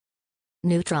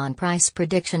Neutron Price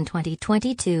Prediction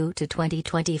 2022 to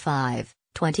 2025,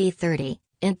 2030,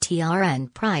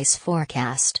 NTRN Price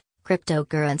Forecast,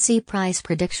 Cryptocurrency Price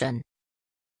Prediction.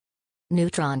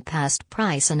 Neutron Past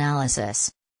Price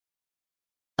Analysis.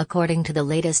 According to the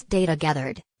latest data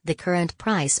gathered, the current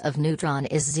price of Neutron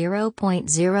is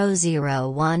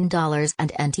 $0.001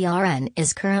 and NTRN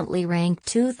is currently ranked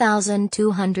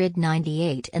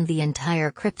 2,298 in the entire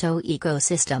crypto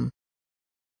ecosystem.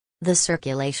 The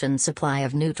circulation supply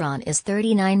of Neutron is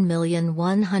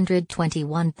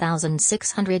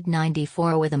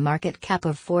 39,121,694 with a market cap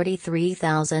of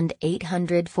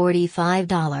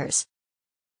 $43,845.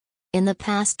 In the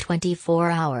past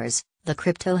 24 hours, the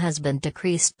crypto has been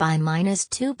decreased by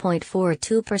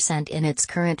 -2.42% in its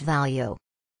current value.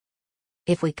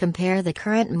 If we compare the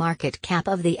current market cap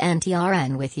of the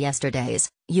NTRN with yesterday's,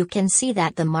 you can see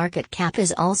that the market cap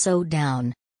is also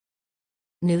down.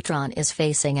 Neutron is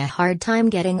facing a hard time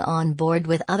getting on board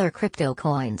with other crypto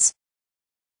coins.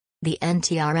 The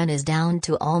NTRN is down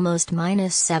to almost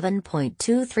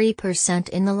 -7.23%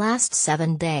 in the last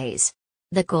 7 days.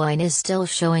 The coin is still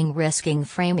showing risking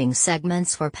framing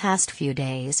segments for past few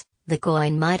days. The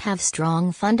coin might have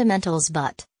strong fundamentals,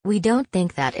 but we don't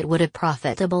think that it would a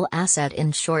profitable asset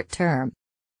in short term.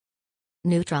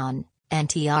 Neutron,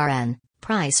 NTRN,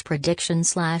 price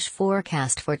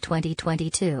prediction/forecast for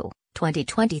 2022.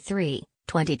 2023,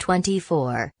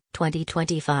 2024,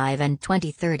 2025 and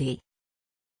 2030.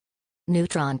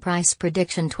 Neutron Price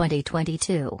Prediction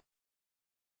 2022.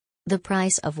 The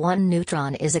price of one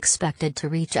Neutron is expected to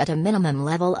reach at a minimum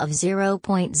level of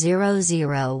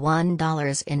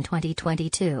 $0.001 in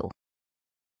 2022.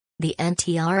 The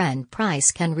NTRN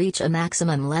price can reach a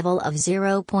maximum level of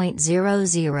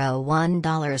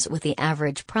 $0.001 with the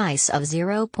average price of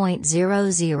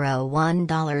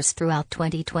 $0.001 throughout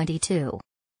 2022.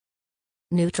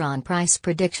 Neutron Price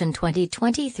Prediction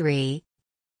 2023.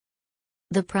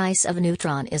 The price of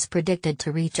Neutron is predicted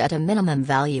to reach at a minimum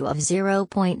value of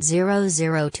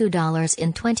 $0.002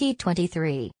 in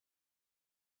 2023.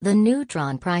 The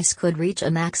Neutron price could reach a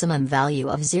maximum value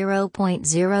of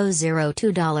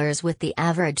 $0.002 with the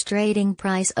average trading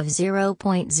price of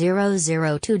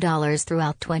 $0.002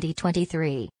 throughout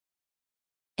 2023.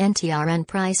 NTRN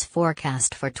Price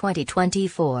Forecast for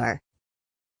 2024.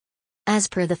 As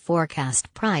per the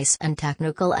forecast price and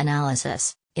technical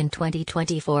analysis, in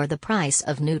 2024 the price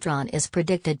of Neutron is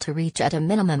predicted to reach at a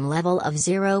minimum level of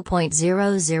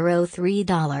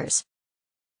 $0.003.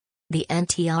 The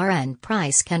NTRN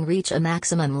price can reach a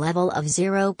maximum level of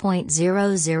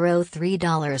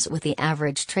 $0.003 with the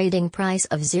average trading price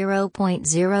of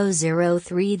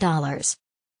 $0.003.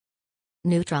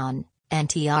 Neutron,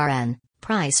 NTRN,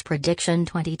 Price Prediction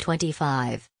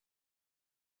 2025.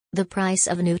 The price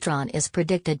of Neutron is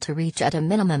predicted to reach at a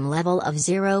minimum level of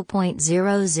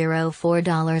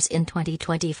 $0.004 in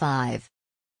 2025.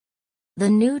 The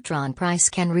Neutron price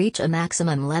can reach a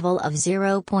maximum level of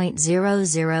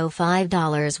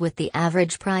 $0.005 with the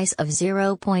average price of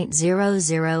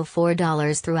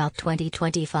 $0.004 throughout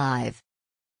 2025.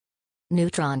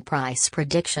 Neutron Price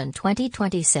Prediction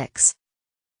 2026.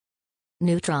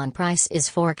 Neutron price is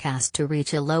forecast to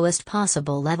reach a lowest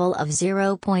possible level of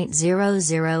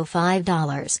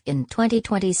 $0.005 in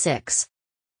 2026.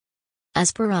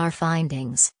 As per our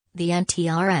findings, the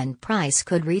NTRN price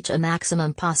could reach a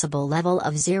maximum possible level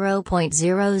of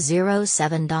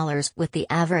 $0.007 with the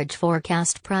average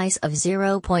forecast price of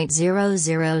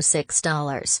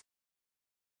 $0.006.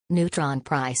 Neutron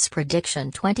Price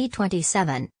Prediction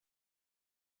 2027.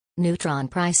 Neutron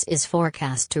price is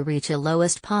forecast to reach a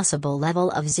lowest possible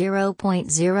level of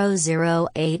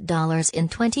 $0.008 in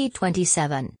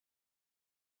 2027.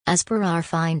 As per our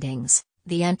findings,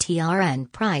 the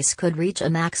NTRN price could reach a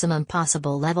maximum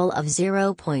possible level of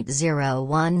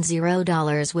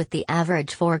 $0.010 with the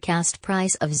average forecast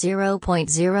price of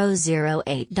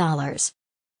 $0.008.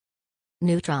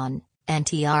 Neutron,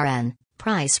 NTRN,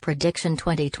 Price Prediction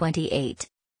 2028.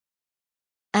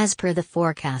 As per the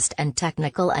forecast and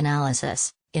technical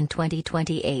analysis, in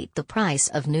 2028 the price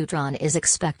of Neutron is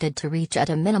expected to reach at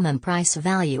a minimum price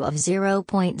value of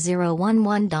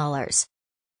 $0.011.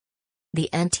 The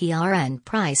NTRN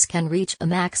price can reach a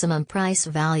maximum price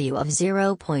value of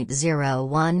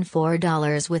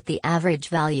 $0.014 with the average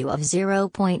value of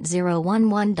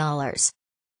 $0.011.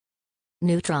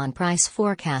 Neutron Price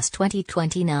Forecast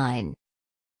 2029.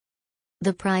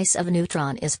 The price of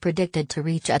Neutron is predicted to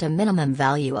reach at a minimum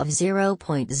value of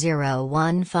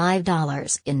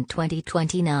 $0.015 in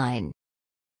 2029.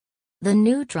 The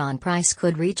Neutron price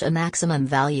could reach a maximum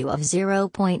value of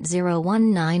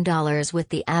 $0.019 with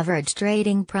the average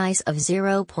trading price of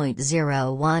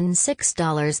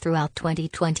 $0.016 throughout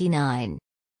 2029.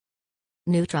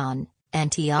 Neutron,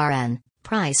 NTRN,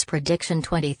 Price Prediction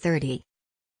 2030.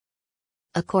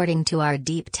 According to our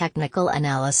deep technical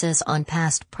analysis on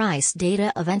past price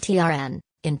data of NTRN,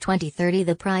 in 2030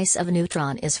 the price of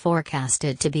Neutron is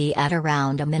forecasted to be at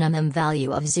around a minimum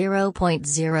value of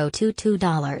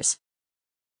 $0.022.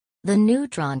 The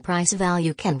Neutron price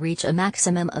value can reach a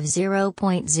maximum of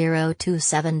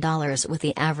 $0.027 with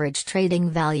the average trading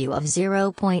value of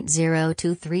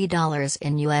 $0.023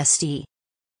 in USD.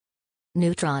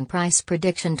 Neutron Price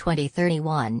Prediction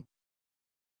 2031.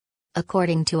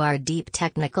 According to our deep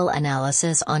technical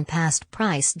analysis on past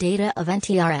price data of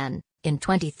NTRN, in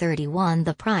 2031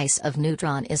 the price of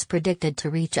Neutron is predicted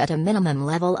to reach at a minimum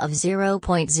level of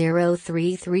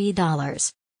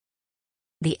 $0.033.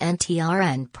 The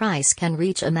NTRN price can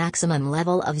reach a maximum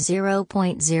level of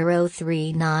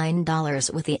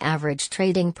 $0.039 with the average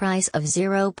trading price of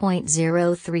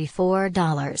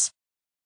 $0.034.